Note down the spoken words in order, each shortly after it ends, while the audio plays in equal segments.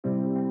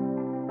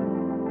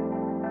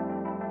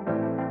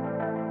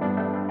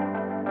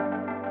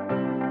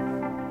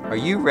Are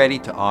you ready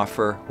to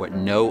offer what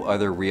no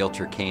other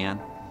realtor can?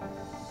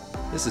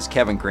 This is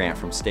Kevin Grant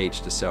from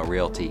Stage to Sell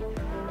Realty,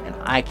 and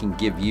I can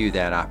give you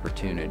that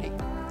opportunity.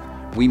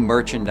 We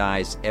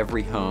merchandise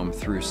every home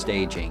through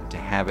staging to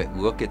have it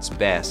look its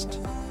best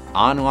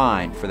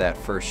online for that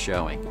first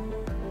showing.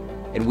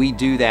 And we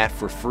do that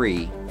for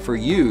free for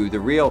you, the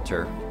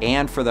realtor,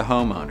 and for the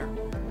homeowner.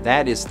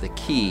 That is the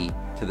key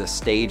to the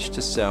Stage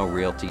to Sell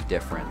Realty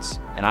difference,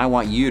 and I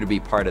want you to be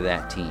part of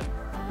that team.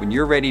 When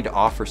you're ready to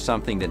offer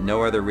something that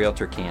no other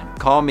realtor can,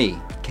 call me,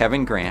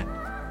 Kevin Grant,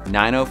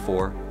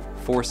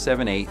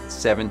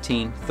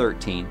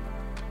 904-478-1713,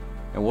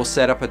 and we'll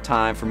set up a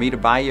time for me to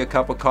buy you a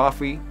cup of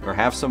coffee or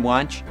have some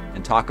lunch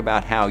and talk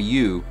about how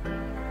you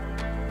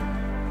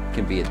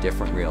can be a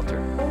different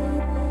realtor.